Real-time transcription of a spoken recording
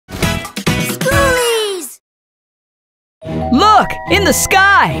Look, in the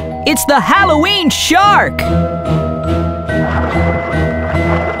sky! It's the Halloween shark!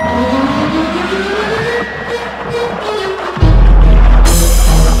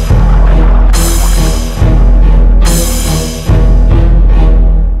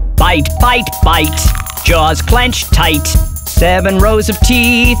 Bite, bite, bite, jaws clenched tight. 7 rows of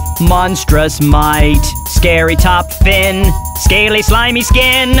teeth, monstrous might. Scary top fin, scaly slimy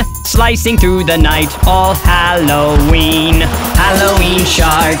skin, slicing through the night, all Halloween. Halloween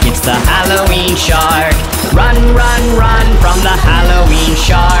shark, it's the Halloween shark. Run, run, run from the Halloween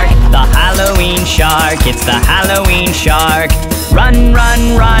shark. The Halloween shark, it's the Halloween shark. Run,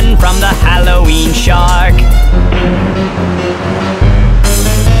 run, run from the Halloween shark.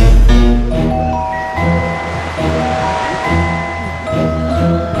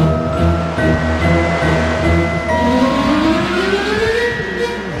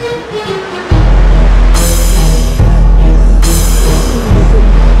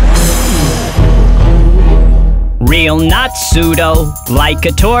 Real, not pseudo, like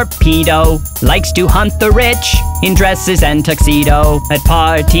a torpedo. Likes to hunt the rich in dresses and tuxedo. At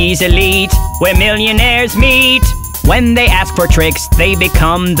parties elite, where millionaires meet. When they ask for tricks, they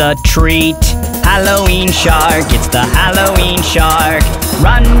become the treat. Halloween shark, it's the Halloween shark.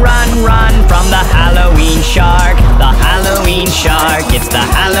 Run, run, run from the Halloween shark. The Halloween shark, it's the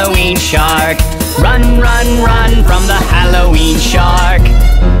Halloween shark. Run, run, run from the Halloween shark.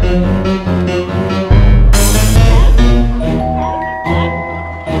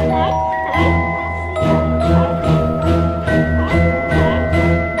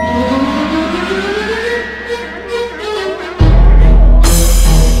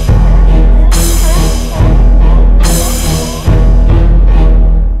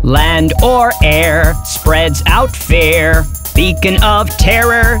 Land or air, spreads out fear. Beacon of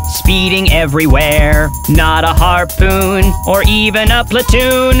terror, speeding everywhere. Not a harpoon, or even a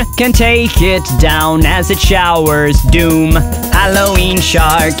platoon, can take it down as it showers doom. Halloween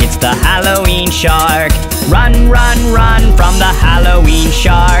shark, it's the Halloween shark. Run, run, run from the Halloween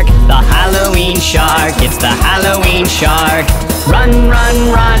shark. The Halloween shark, it's the Halloween shark. Run,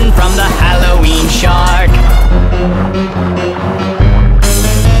 run, run from the Halloween shark.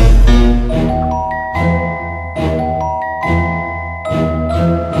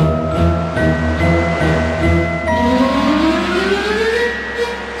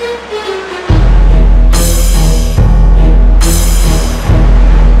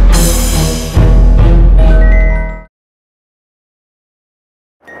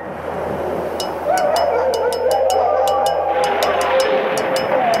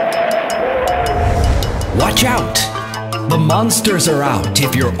 Watch out! The monsters are out.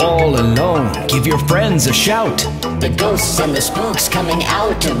 If you're all alone, give your friends a shout. The ghosts and the spooks coming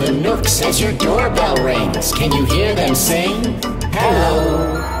out of the nooks as your doorbell rings. Can you hear them sing?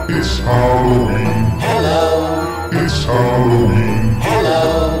 Hello, It's Halloween. hello, It's Halloween.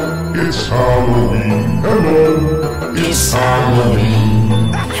 hello, It's Halloween. Hello. it's Halloween.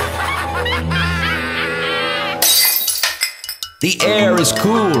 The air is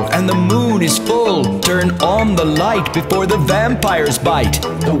cool and the moon is full. Turn on the light before the vampires bite.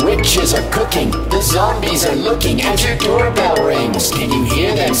 The witches are cooking, the zombies are looking as your doorbell rings. Can you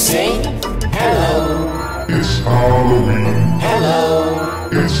hear them sing? Hello, It's Halloween. hello,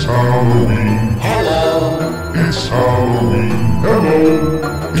 It's Halloween. hello, It's Halloween.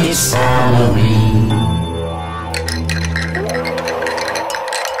 Hello. it's Halloween.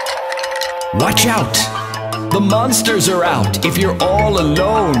 Watch out! The monsters are out. If you're all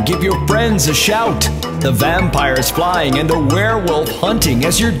alone, give your friends a shout. The vampire's flying and the werewolf hunting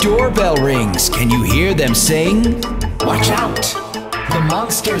as your doorbell rings. Can you hear them sing? Watch out! The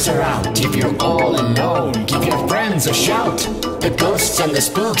monsters are out. If you're all alone, give your friends a shout. The ghosts and the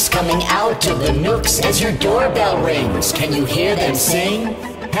spooks coming out of the nooks as your doorbell rings. Can you hear them sing?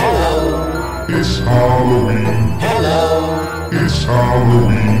 Hello, It's Halloween. hello, It's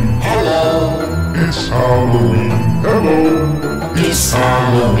Halloween. hello, It's Halloween. Hello. it's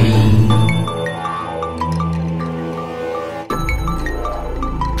Halloween.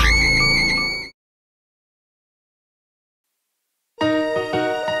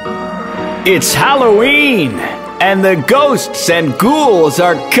 It's Halloween, and the ghosts and ghouls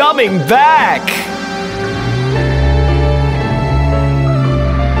are coming back!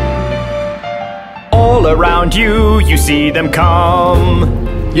 All around you, you see them come.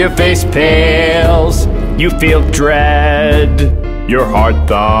 Your face pales, you feel dread, your heart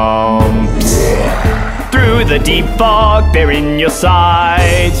thumps. Through the deep fog, they're in your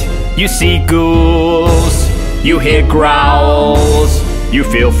sight. You see ghouls, you hear growls, you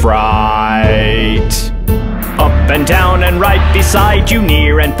feel fright. Up and down and right beside you,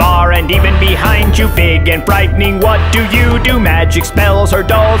 near and far and even behind you, big and frightening, what do? Magic spells or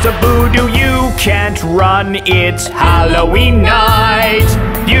dolls of voodoo. You can't run, it's Halloween night.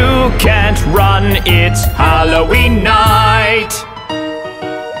 You can't run, it's Halloween night.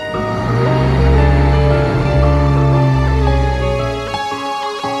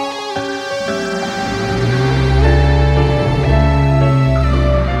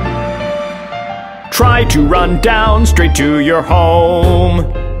 Try to run down straight to your home.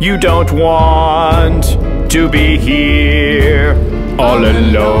 You don't want to be here all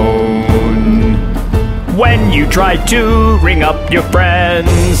alone. When you try to ring up your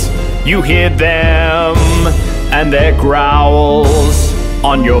friends, you hear them and their growls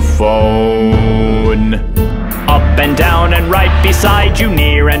on your phone. Up and down and right beside you,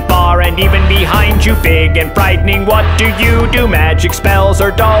 near and far and even behind you, big and frightening, what do? Magic spells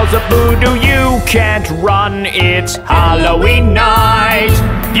or dolls of voodoo. You can't run, it's Halloween night.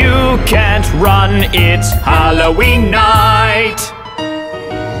 You can't run, it's Halloween night.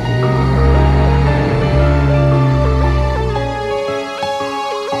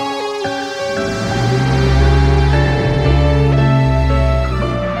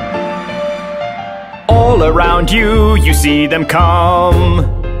 All around you, you see them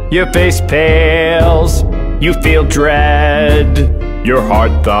come. Your face pales, you feel dread, your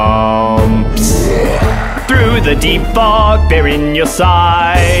heart thumps. Through the deep fog, they're in your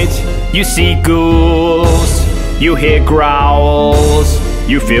sight. You see ghouls, you hear growls,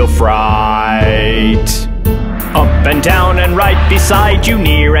 you feel fright. Up and down and right beside you,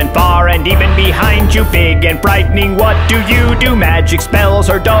 near and far and even behind you, big and frightening, what do? Magic spells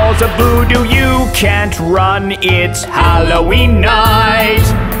or dolls of voodoo. You can't run, it's Halloween night.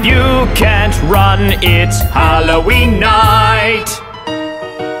 You can't run, it's Halloween night.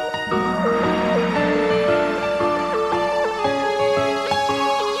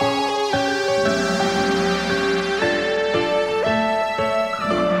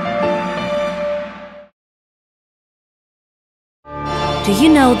 Do you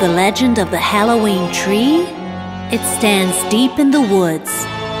know the legend of the Halloween tree? It stands deep in the woods.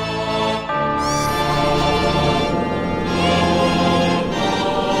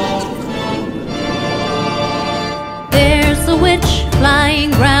 There's a witch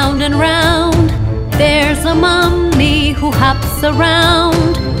flying round and round. There's a mummy who hops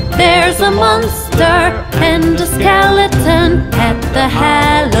around. There's a monster and a skeleton at the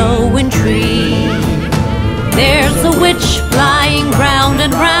Halloween tree. There's a witch flying round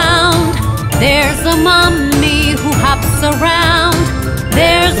and round. There's a mummy who hops around.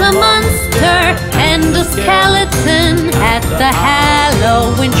 There's a monster and a skeleton at the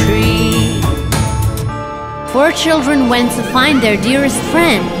Halloween tree. 4 children went to find their dearest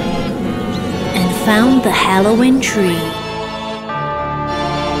friend and found the Halloween tree.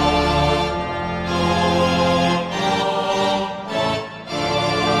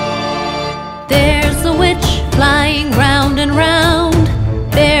 There's a witch flying round and round.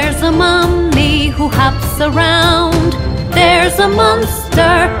 There's a mummy who hops around. There's a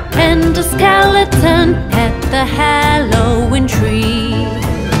monster and a skeleton at the Halloween tree.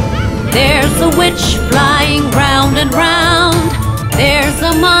 There's a witch flying round and round. There's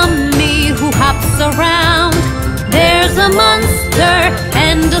a mummy who hops around. There's a monster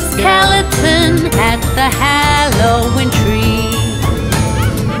and a skeleton at the Halloween tree.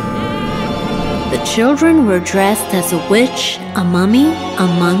 The children were dressed as a witch, a mummy, a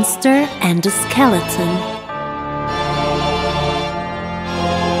monster, and a skeleton.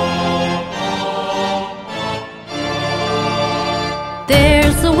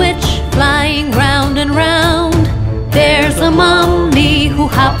 There's a witch flying round and round. There's a mummy who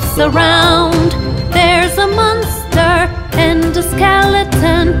hops around. There's a monster and a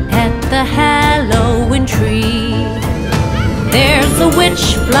skeleton at the Halloween tree. There's a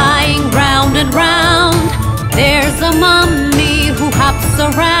witch flying round and round. There's a mummy who hops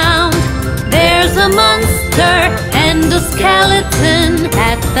around. There's a monster and a skeleton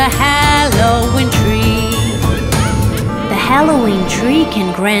at the Halloween tree. The Halloween tree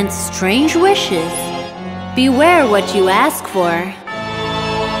can grant strange wishes. Beware what you ask for.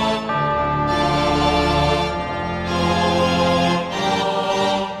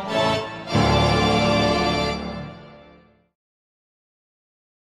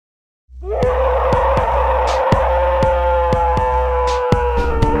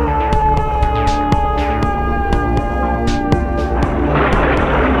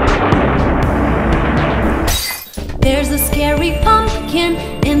 There's a scary pumpkin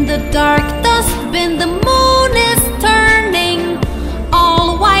in the dark dustbin. The moon is turning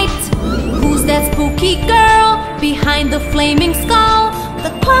behind the flaming skull. The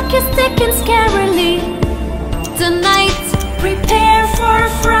clock is ticking scarily. Tonight, prepare for a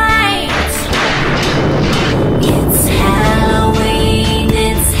fright. It's Halloween,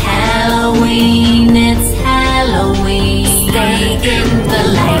 it's Halloween, it's Halloween. Stay in the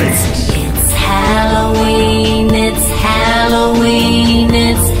light. It's Halloween, it's Halloween,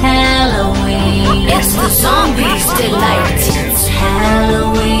 it's Halloween. It's the zombies' delight. It's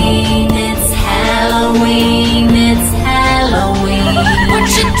Halloween, it's Halloween, it's Halloween. What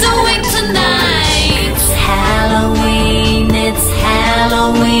you doing tonight? It's Halloween, it's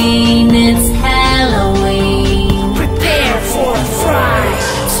Halloween, it's Halloween. Prepare for a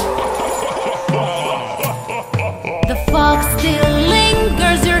fright. The fog still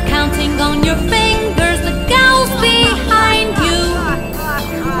lingers, you're counting on your fingers. The gal's behind you.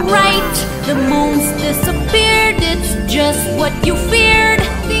 Right, the moon's disappeared, it's just what you feared.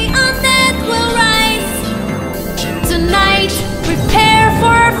 The undead will rise. Tonight, prepare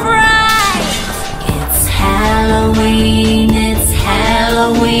for a fright. It's Halloween, it's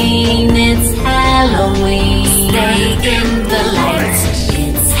Halloween, it's Halloween. Stay in the light.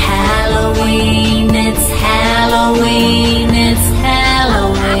 It's Halloween, it's Halloween, it's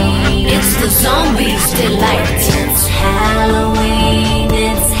Halloween. It's the zombies' delight. It's Halloween,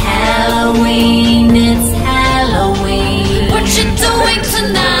 it's Halloween, it's Halloween. What you doing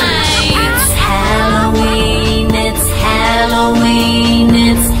tonight? It's Halloween, it's Halloween,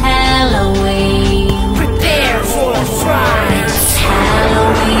 it's Halloween. Prepare for a fright. It's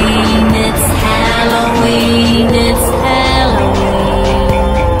Halloween, it's Halloween, it's Halloween.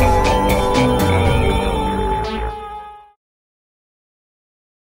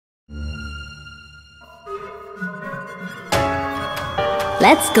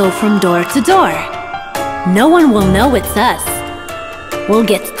 Let's go from door to door. No one will know it's us. We'll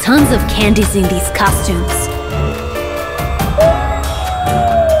get tons of candies in these costumes.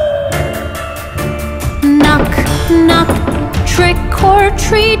 Knock, knock, trick or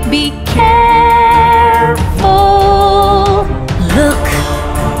treat, be careful. Look,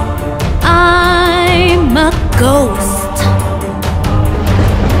 I'm a ghost.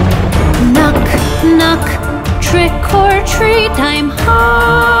 Knock, knock, trick or treat, I'm hungry.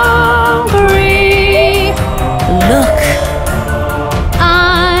 Look,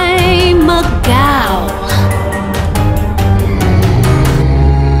 I'm a gal.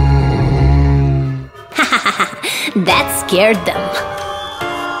 That scared them.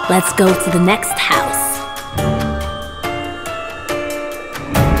 Let's go to the next house.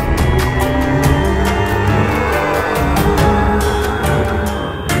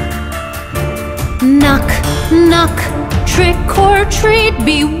 Knock, knock, trick or treat,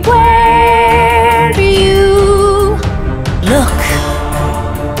 beware you. Look,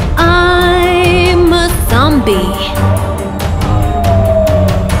 I'm a zombie.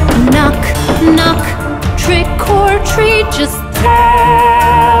 Knock, knock, trick or treat, just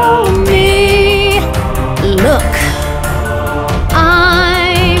tell me. Look,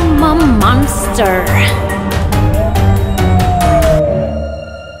 I'm a monster.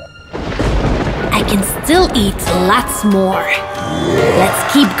 I can still eat lots more.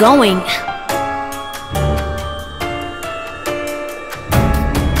 Let's keep going.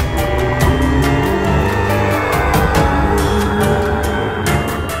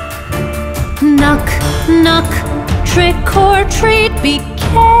 Knock, knock, trick or treat, be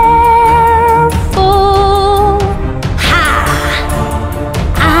careful. Ha!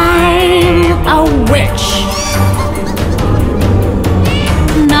 I'm a witch.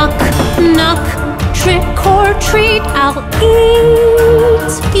 Knock, knock, trick or treat, I'll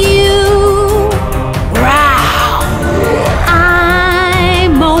eat you. Wow!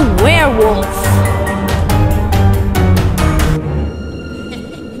 I'm a werewolf.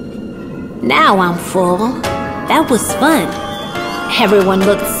 Now I'm full. That was fun. Everyone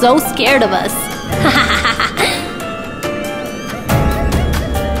looked so scared of us.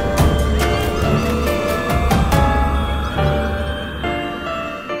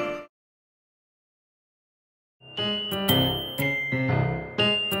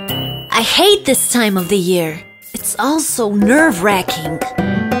 I hate this time of the year. It's all so nerve-wracking.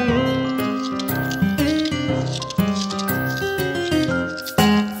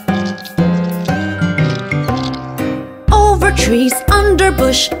 Over trees, under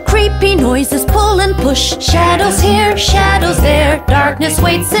bush, creepy noises pull and push. Shadows here, shadows there, darkness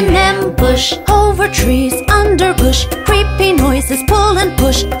waits in ambush. Over trees, under bush, creepy noises pull and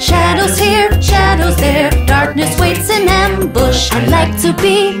push. Shadows here, shadows there, darkness waits in ambush. I'd like to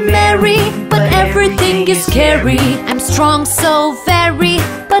be merry, but everything is scary. I'm strong so very,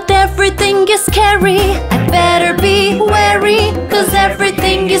 but everything is scary. I better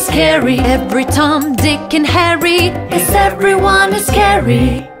scary. Every Tom, Dick, and Harry, yes, everyone is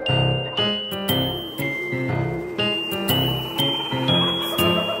scary.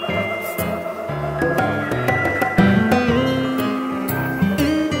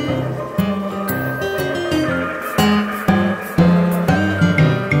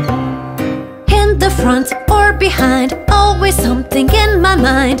 Front or behind, always something in my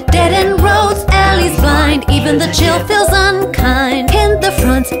mind. Dead end roads, alleys blind, even the chill feels unkind. In the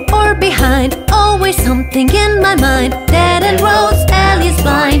front or behind, always something in my mind. Dead end roads, alleys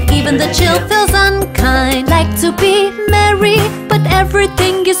blind, even the chill feels unkind. Like to be merry, but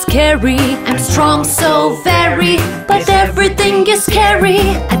everything is scary. I'm strong so very, but everything is scary.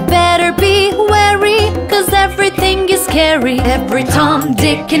 I better be wary, cause everything is scary. Every Tom,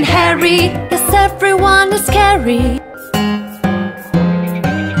 Dick, and Harry, yes, everyone is scary.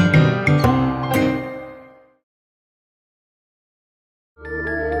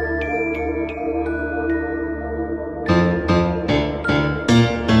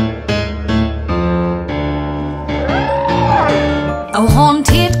 A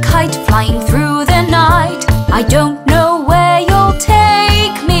haunted kite flying through the night, I don't know where you'll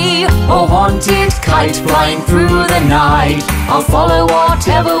take me. Oh, haunted kite flying through the night, I'll follow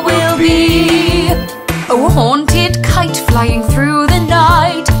whatever will be. Oh, haunted kite flying through the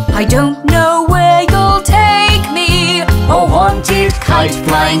night, I don't know where you'll take me. Oh, haunted kite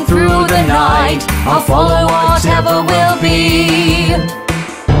flying through the night, I'll follow whatever will be.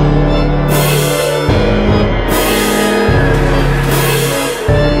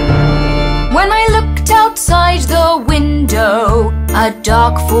 When I looked outside the window, a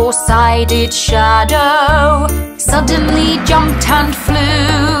dark four-sided shadow suddenly jumped and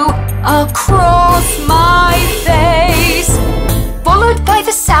flew across my face. Followed by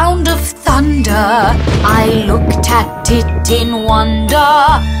the sound of thunder, I looked at it in wonder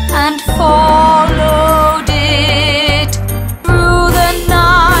and followed it through the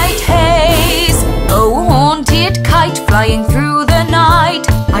night haze. Oh, haunted kite flying through the night,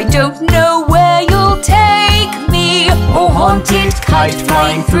 I don't know where you'll take me. Oh, haunted kite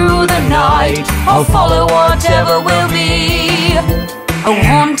flying through the night, I'll follow whatever will be. Oh,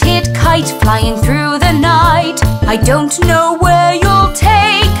 haunted kite flying through the night, I don't know where you'll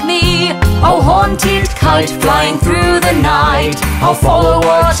take me. Oh, haunted kite flying through the night, I'll follow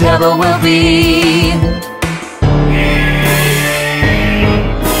whatever will be.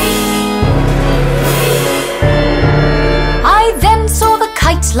 I then saw the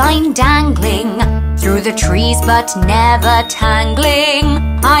kite line dangling through the trees but never tangling.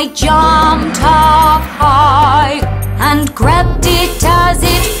 I jumped up high and grabbed it as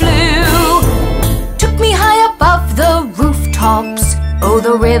it flew. Took me high above the rooftops, oh,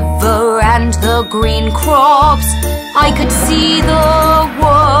 the river and the green crops. I could see the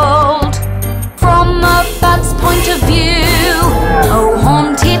world from a bird's point of view. Oh,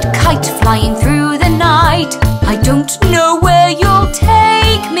 haunted kite flying through the night, I don't know where you'll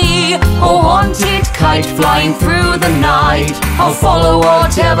take me. Oh, haunted kite flying through the night, I'll follow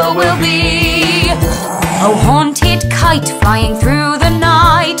whatever will be. Oh, haunted kite flying through the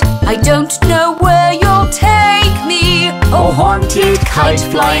night, I don't know where you'll take me. Oh, haunted kite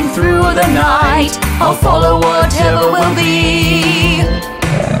flying through the night, I'll follow whatever will be.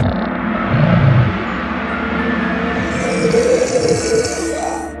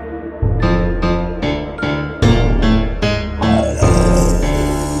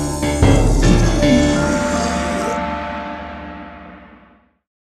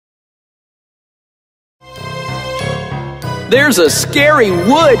 There's a scary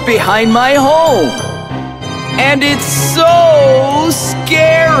wood behind my home, and it's so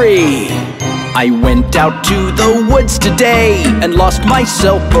scary. I went out to the woods today and lost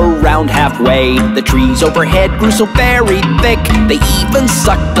myself around halfway. The trees overhead grew so very thick, they even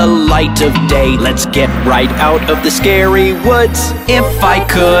sucked the light of day. Let's get right out of the scary woods. If I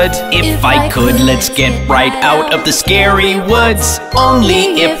could, let's get right out of the scary woods.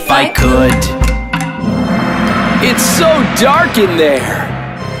 Only if I could. It's so dark in there.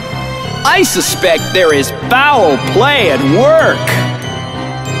 I suspect there is foul play at work.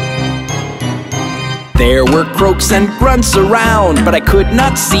 There were croaks and grunts around, but I could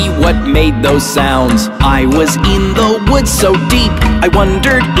not see what made those sounds. I was in the woods so deep, I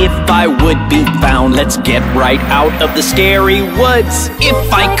wondered if I would be found. Let's get right out of the scary woods.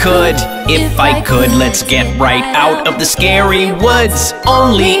 If I could, let's get right out of the scary woods.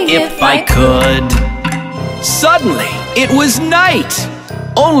 Only if I could. Suddenly, it was night.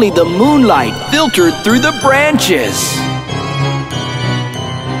 Only the moonlight filtered through the branches.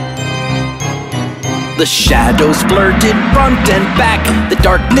 The shadows blurred it front and back. The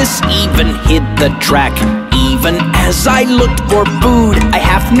darkness even hid the track. Even as I looked for food, I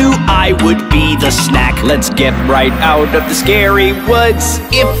half knew I would be the snack. Let's get right out of the scary woods.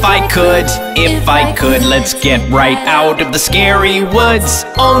 If I could, let's get right out of the scary woods.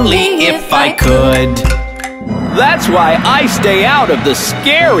 Only if I could. That's why I stay out of the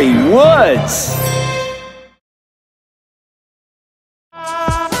scary woods.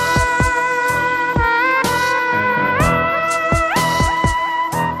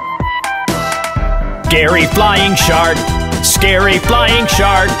 Scary flying shark, scary flying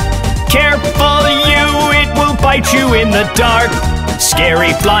shark. Careful you, it will bite you in the dark.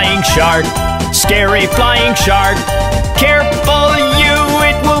 Scary flying shark, scary flying shark. Careful you,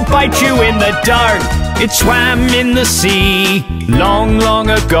 it will bite you in the dark. It swam in the sea long, long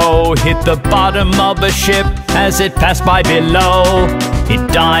ago. Hit the bottom of a ship as it passed by below. It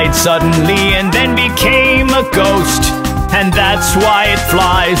died suddenly and then became a ghost. And that's why it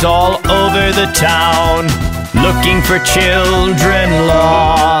flies all over the town, looking for children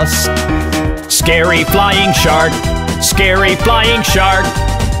lost. Scary flying shark, scary flying shark.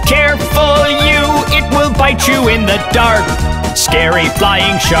 Careful you, it will bite you in the dark. Scary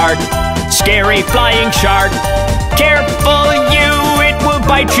flying shark, scary flying shark. Careful you, it will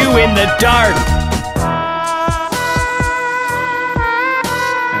bite you in the dark.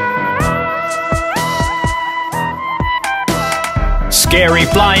 Scary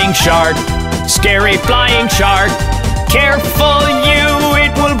flying shark, scary flying shark. Careful you,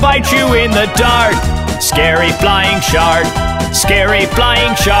 it will bite you in the dark. Scary flying shark, scary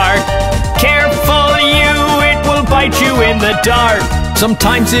flying shark. Careful you, it will bite you in the dark.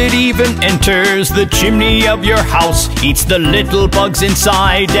 Sometimes it even enters the chimney of your house, eats the little bugs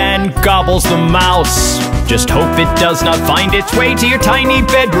inside and gobbles the mouse. Just hope it does not find its way to your tiny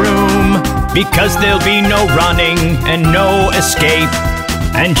bedroom, because there'll be no running and no escape,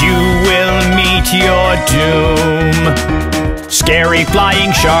 and you will meet your doom. Scary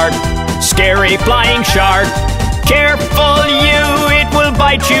flying shark, scary flying shark. Careful you, it will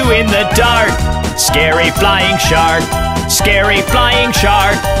bite you in the dark. Scary flying shark, scary flying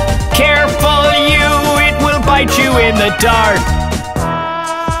shark. Careful you, it will bite you in the dark.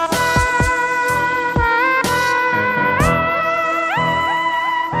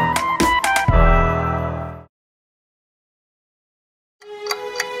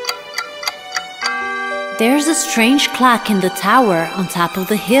 There's a strange clock in the tower on top of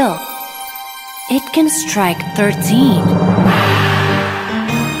the hill. It can strike 13.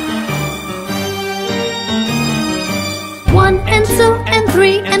 1 and 2 and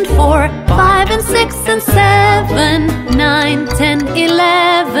 3 and 4, 5 and 6 and 7, 9, 10,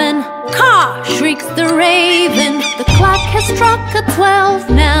 11. Caw! Shrieks the raven. The clock has struck a 12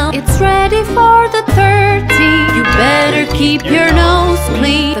 now. It's ready for the 30. You better keep your nose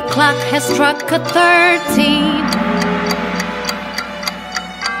clean. The clock has struck a 13.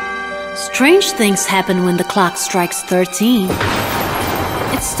 Strange things happen when the clock strikes 13.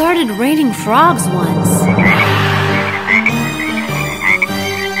 It started raining frogs once.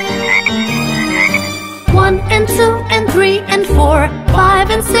 1 and 2 and 3 and 4, 5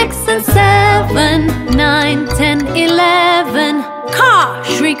 and 6 and 7, 9, 10, 11. Caw!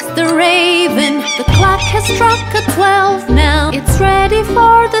 Shrieks the raven. The clock has struck a 12 now. It's ready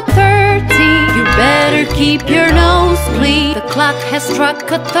for the 30. You better keep your nose clean. The clock has struck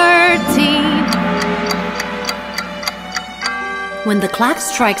a 13. When the clock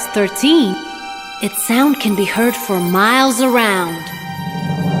strikes 13, its sound can be heard for miles around.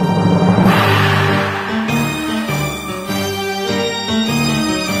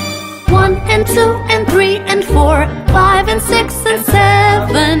 1 and 2 and 3 and 4, 5 and 6 and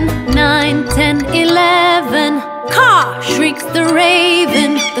 7, 9, 10, 11. Caw! Shrieks the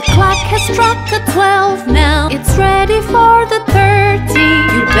raven. The clock has struck a 12 now. It's ready for the 30.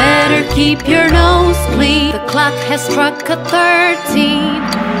 You better keep your nose clean. The clock has struck a 13.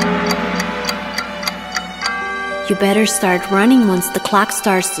 You better start running once the clock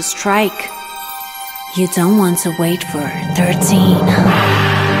starts to strike. You don't want to wait for 13.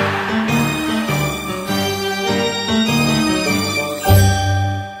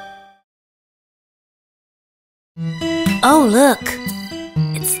 Oh, look!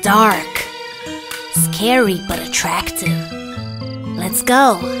 It's dark. Scary but attractive. Let's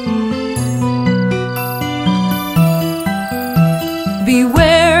go.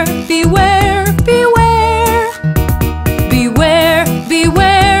 Beware, beware, beware. Beware,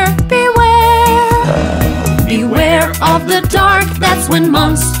 beware, beware. Beware of the dark, that's when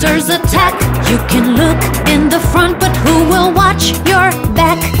monsters attack. You can look in the front, but who will watch your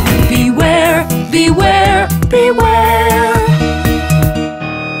back? Beware, beware.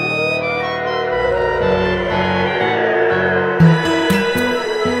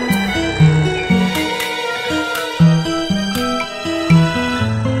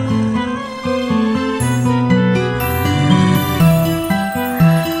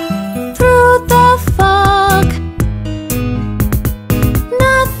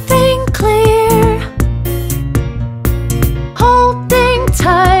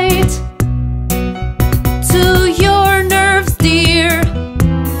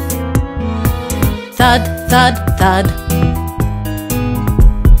 thud, thud.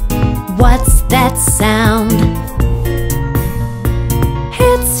 What's that sound?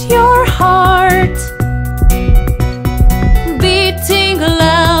 It's your heart beating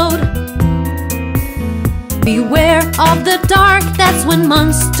loud. Beware of the dark, that's when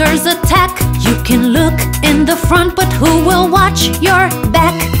monsters attack. You can look in the front, but who will watch your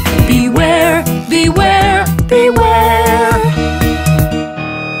back? Beware, beware, beware.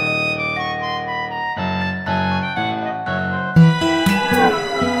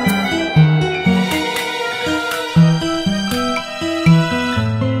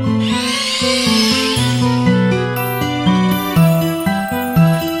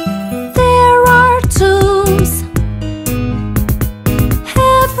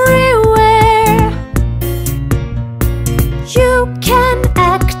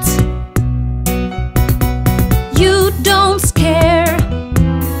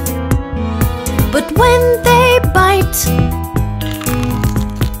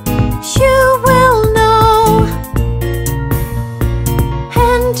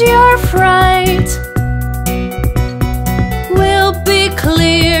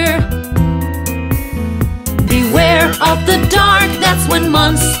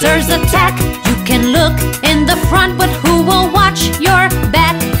 Monsters attack. You can look in the front, but who will watch your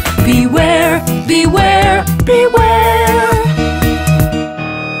back? Beware, beware, beware.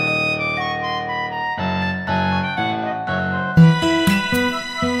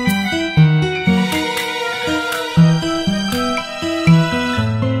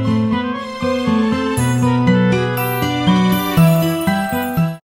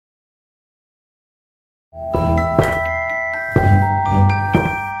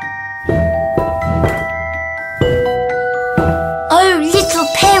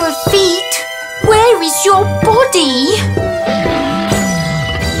 Your body.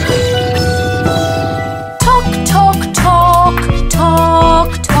 Talk, talk, talk,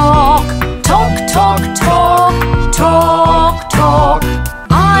 talk, talk, talk, talk, talk, talk, talk.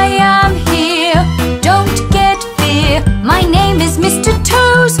 I am here, don't get fear. My name is Mr.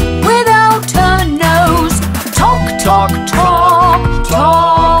 Toes without a nose. Talk, talk, talk,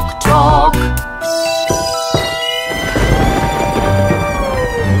 talk, talk.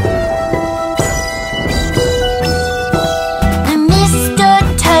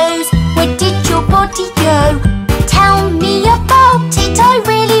 Tell me about it, I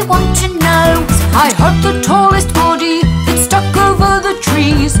really want to know. I had the tallest body that stuck over the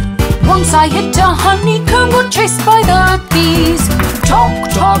trees. Once I hit a honeycomb, got chased by the bees. Talk,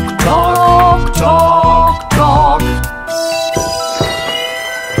 talk, talk, talk, talk.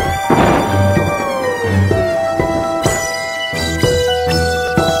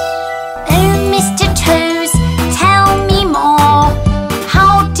 Oh, Mr. Toes, tell me more.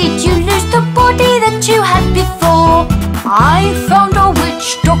 How did you lose the body that you had before? I found a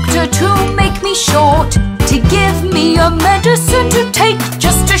witch doctor to make me short, to give me a medicine to take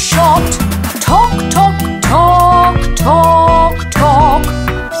just a shot. Talk, talk, talk, talk, talk.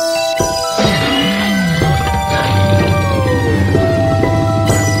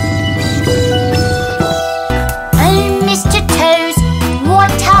 Oh, Mr. Toes,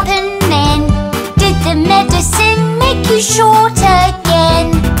 what happened then? Did the medicine make you short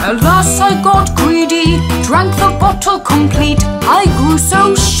again? Alas, I got greedy, drank the bottle complete. I grew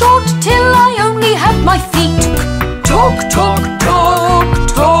so short till I only had my feet. Talk, talk, talk,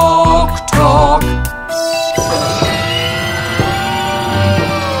 talk, talk.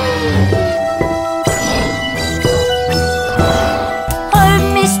 Oh,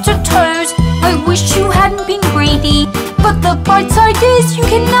 Mr. Toes, I wish you hadn't been greedy. But the bright side is you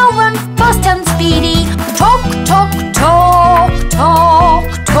can now run fast and speedy. Talk, talk, talk, talk,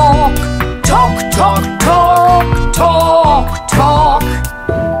 talk. Talk, talk, talk, talk, talk.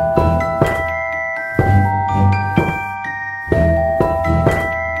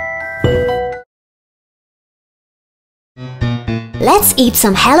 Let's eat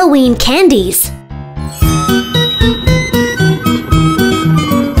some Halloween candies.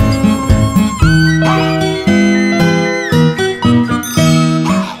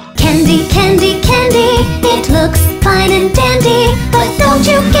 Candy, candy, candy, it looks fine and dandy, but don't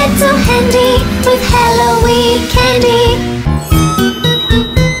you get so handy with Halloween candy.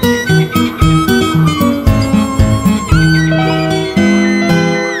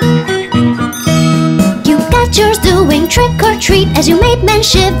 You got yours doing trick or treat as you made men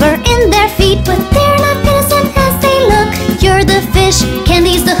shiver in their feet, but they're not innocent as they look. You're the fish,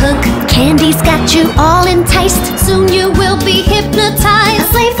 candy's the hook. Candy's got you all enticed, soon you will be hypnotized. A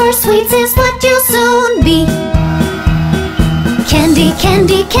slave for sweets is what you'll soon be. Candy, candy.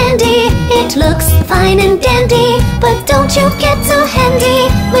 candy, candy. It looks fine and dandy, but don't you get so handy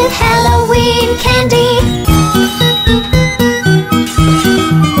with Halloween candy.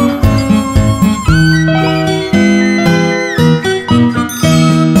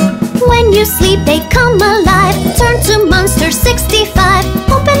 When you sleep, they come alive. Turn to Monster 65.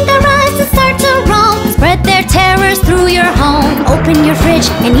 Open their eyes and start to roam. Spread their terrors through your home. Open your fridge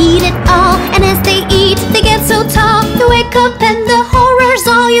and eat it all. And as they eat, they get so tall. You wake up and the horror's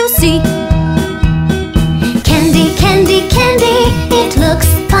all you see. Candy, candy, candy. It looks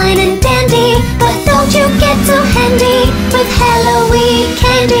fine and dandy, but don't you get so handy with Halloween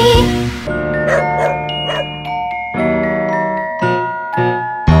candy.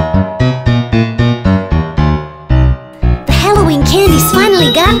 Candy's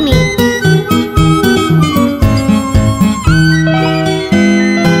finally got me.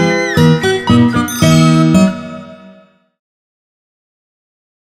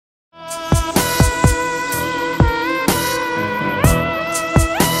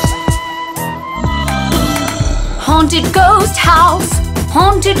 Haunted ghost house,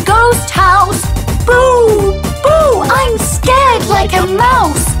 haunted ghost house. Boo, boo, I'm scared like a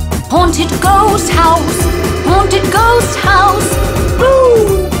mouse. Haunted ghost house, haunted ghost house.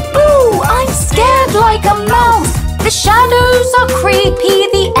 Boo, boo, I'm scared like a mouse. The shadows are creepy,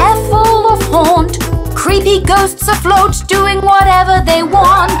 the air full of haunt. Creepy ghosts afloat doing whatever they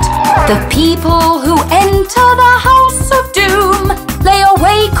want. The people who enter the house of doom lay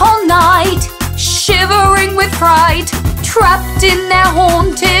awake all night, shivering with fright, trapped in their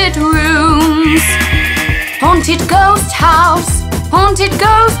haunted rooms. Haunted ghost house, haunted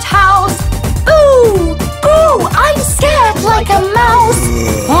ghost house. Boo, boo, I'm scared like a mouse.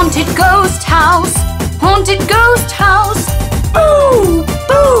 Haunted ghost house, haunted ghost house. Boo,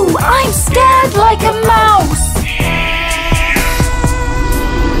 boo, I'm scared like a mouse.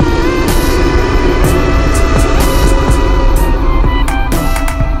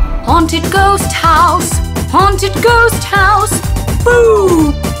 Haunted ghost house, haunted ghost house.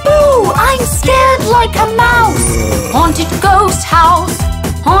 Boo, boo, I'm scared like a mouse. Haunted ghost house,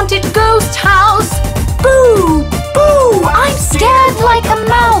 haunted ghost house. Boo, boo, I'm scared like a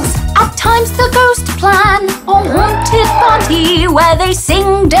mouse. At times the ghost plan a haunted party where they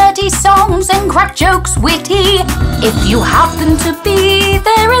sing dirty songs and crack jokes witty. If you happen to be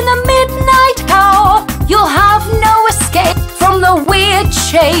there in the midnight hour, you'll have no escape from the weird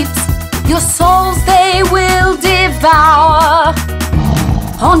shapes. Your souls they will devour.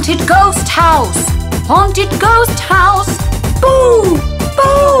 Haunted ghost house, haunted ghost house. Boo,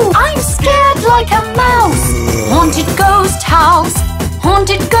 boo, I'm scared like a mouse. Haunted ghost house,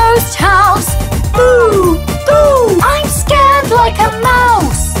 haunted ghost house. Boo, boo, I'm scared like a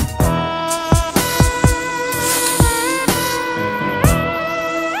mouse.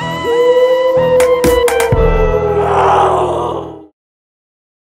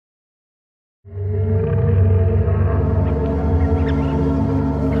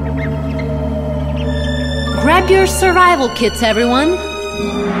 Grab your survival kits, everyone.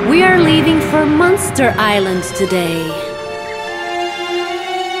 We are leaving for Monster Island today.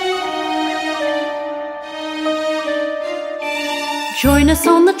 Join us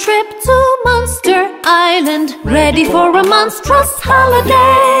on the trip to Monster Island, ready for a monstrous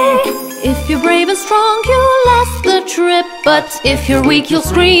holiday. If you're brave and strong, you'll last the trip, but if you're weak, you'll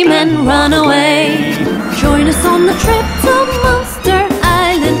scream and run away. Join us on the trip to Monster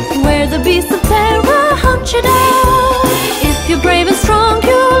Island, where the beasts of terror hunt you down. If you're brave and strong,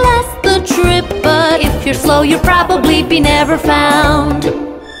 you'll last the trip, but if you're slow, you'll probably be never found.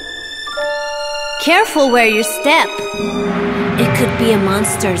 Careful where you step. It could be a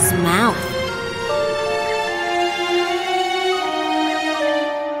monster's mouth.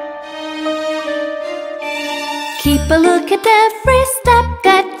 Keep a look at every step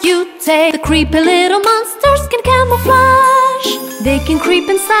that you take. The creepy little monsters can camouflage. They can creep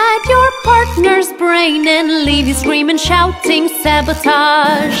inside your partner's brain and leave you screaming, shouting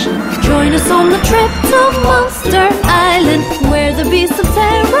sabotage. Join us on the trip to Monster Island, where the beasts of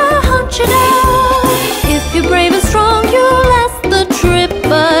terror hunt you down. If you're brave and strong, you'll last the trip,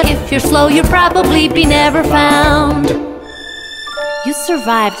 but if you're slow, you'll probably be never found. You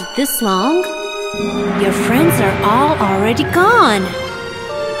survived this long? Your friends are all already gone.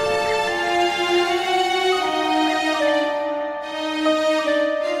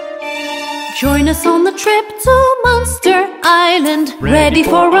 Join us on the trip to Monster Island, ready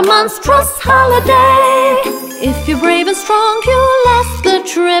for a monstrous holiday. If you're brave and strong, you'll last the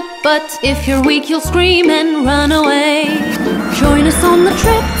trip, but if you're weak, you'll scream and run away. Join us on the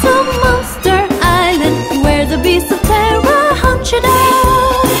trip to Monster Island, where the beasts of terror hunt you down.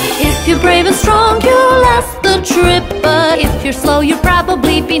 brave and strong, you'll last the trip. But if you're slow, you'll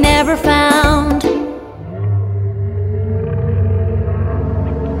probably be never found.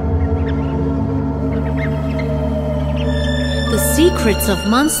 The secrets of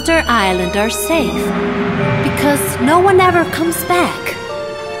Monster Island are safe because no one ever comes back.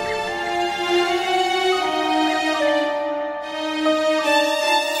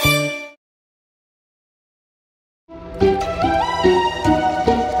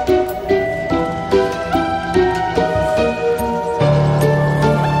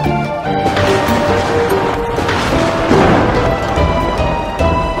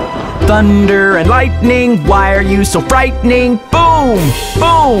 Thunder and lightning, why are you so frightening? Boom,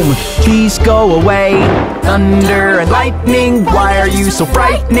 boom, please go away. Thunder and lightning, why are you so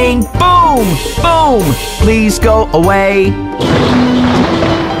frightening? Boom, boom, please go away.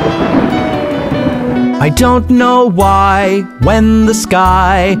 I don't know why, when the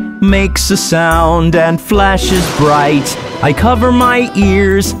sky makes a sound and flashes bright, I cover my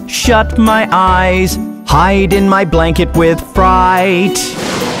ears, shut my eyes, hide in my blanket with fright.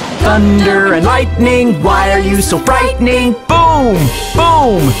 Thunder and lightning, why are you so frightening? Boom,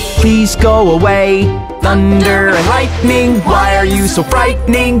 boom, please go away. Thunder and lightning, why are you so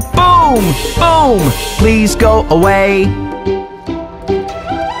frightening? Boom, boom, please go away.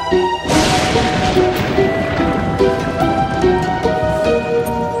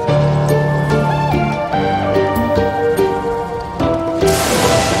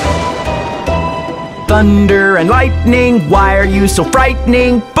 Thunder and lightning, why are you so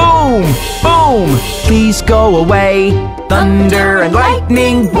frightening? Boom, boom, please go away. Thunder and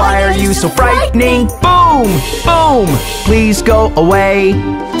lightning, why are you so frightening? Boom, boom, please go away.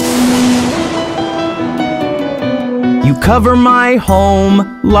 You cover my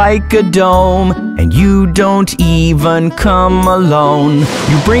home like a dome, and you don't even come alone.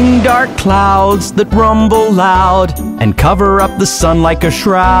 You bring dark clouds that rumble loud and cover up the sun like a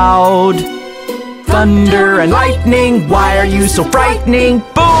shroud. Thunder and lightning, why are you so frightening?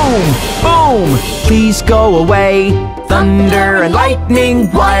 Boom, boom, please go away. Thunder and lightning,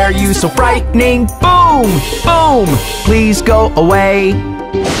 why are you so frightening? Boom, boom, please go away.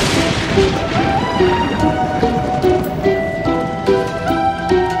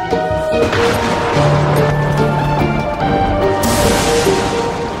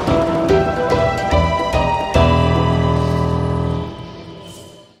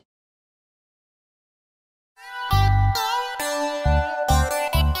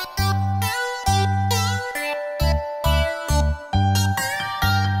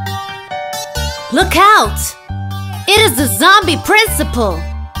 Look out! It is the zombie principal!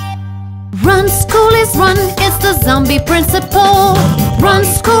 Run, Schoolies, run, it's the zombie principal. Run,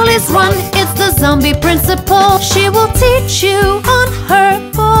 Schoolies, run, it's the zombie principal. She will teach you on her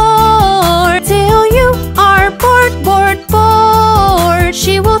board till you are bored, bored, bored.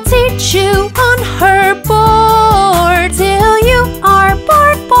 She will teach you on her board till you are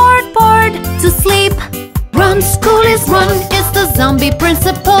bored, bored, bored to sleep. Run, Schoolies, run, it's the zombie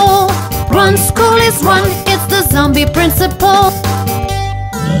principal. Run, Schoolies, run, it's the zombie principal.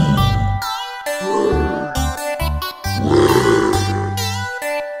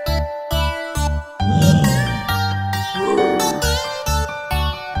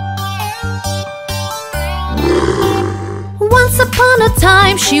 Once upon a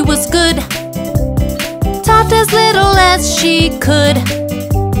time she was good, taught as little as she could.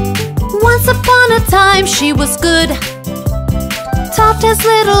 Once upon a time she was good, taught as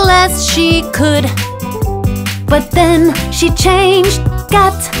little as she could. But then she changed,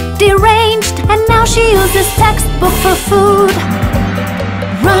 got deranged, and now she uses textbook for food.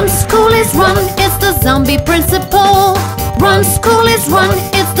 Run, Schoolies, run, it's the zombie principal. Run, Schoolies, run,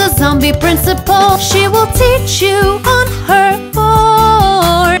 it's the zombie principal. She will teach you on her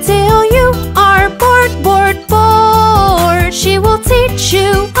board till you are bored, bored, bored. She will teach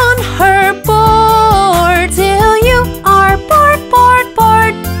you on her board till you are bored, bored,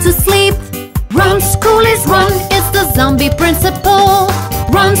 bored to sleep. Run, Schoolies, run, it's the zombie principal.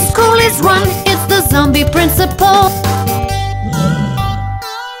 Run, Schoolies, run, it's the zombie principal.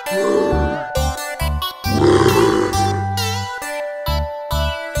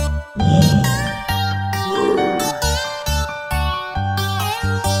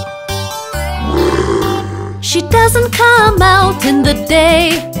 She doesn't come out in the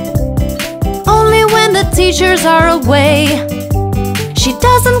day, only when the teachers are away. She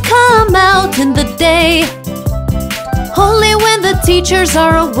doesn't come out in the day, only when the teachers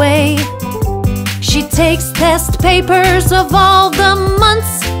are away. She takes test papers of all the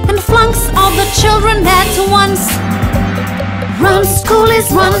months and flunks all the children at once. Run,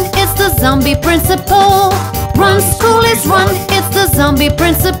 Schoolies, run, it's the zombie principal. Run, Schoolies, run, it's the zombie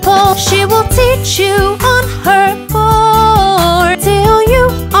principal. She will teach you on her board till you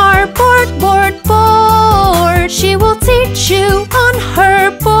are bored, bored, bored. She will teach you on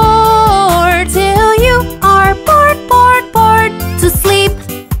her board till you are bored, bored, bored to sleep.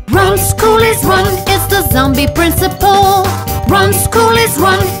 Run, Schoolies, run, it's the zombie principal. Run, Schoolies,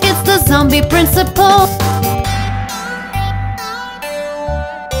 run, it's the zombie principal.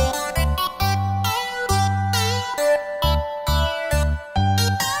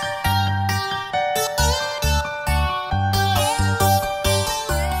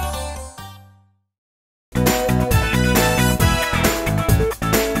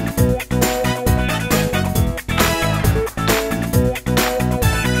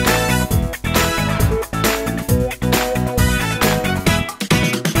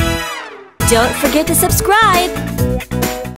 Don't forget to subscribe!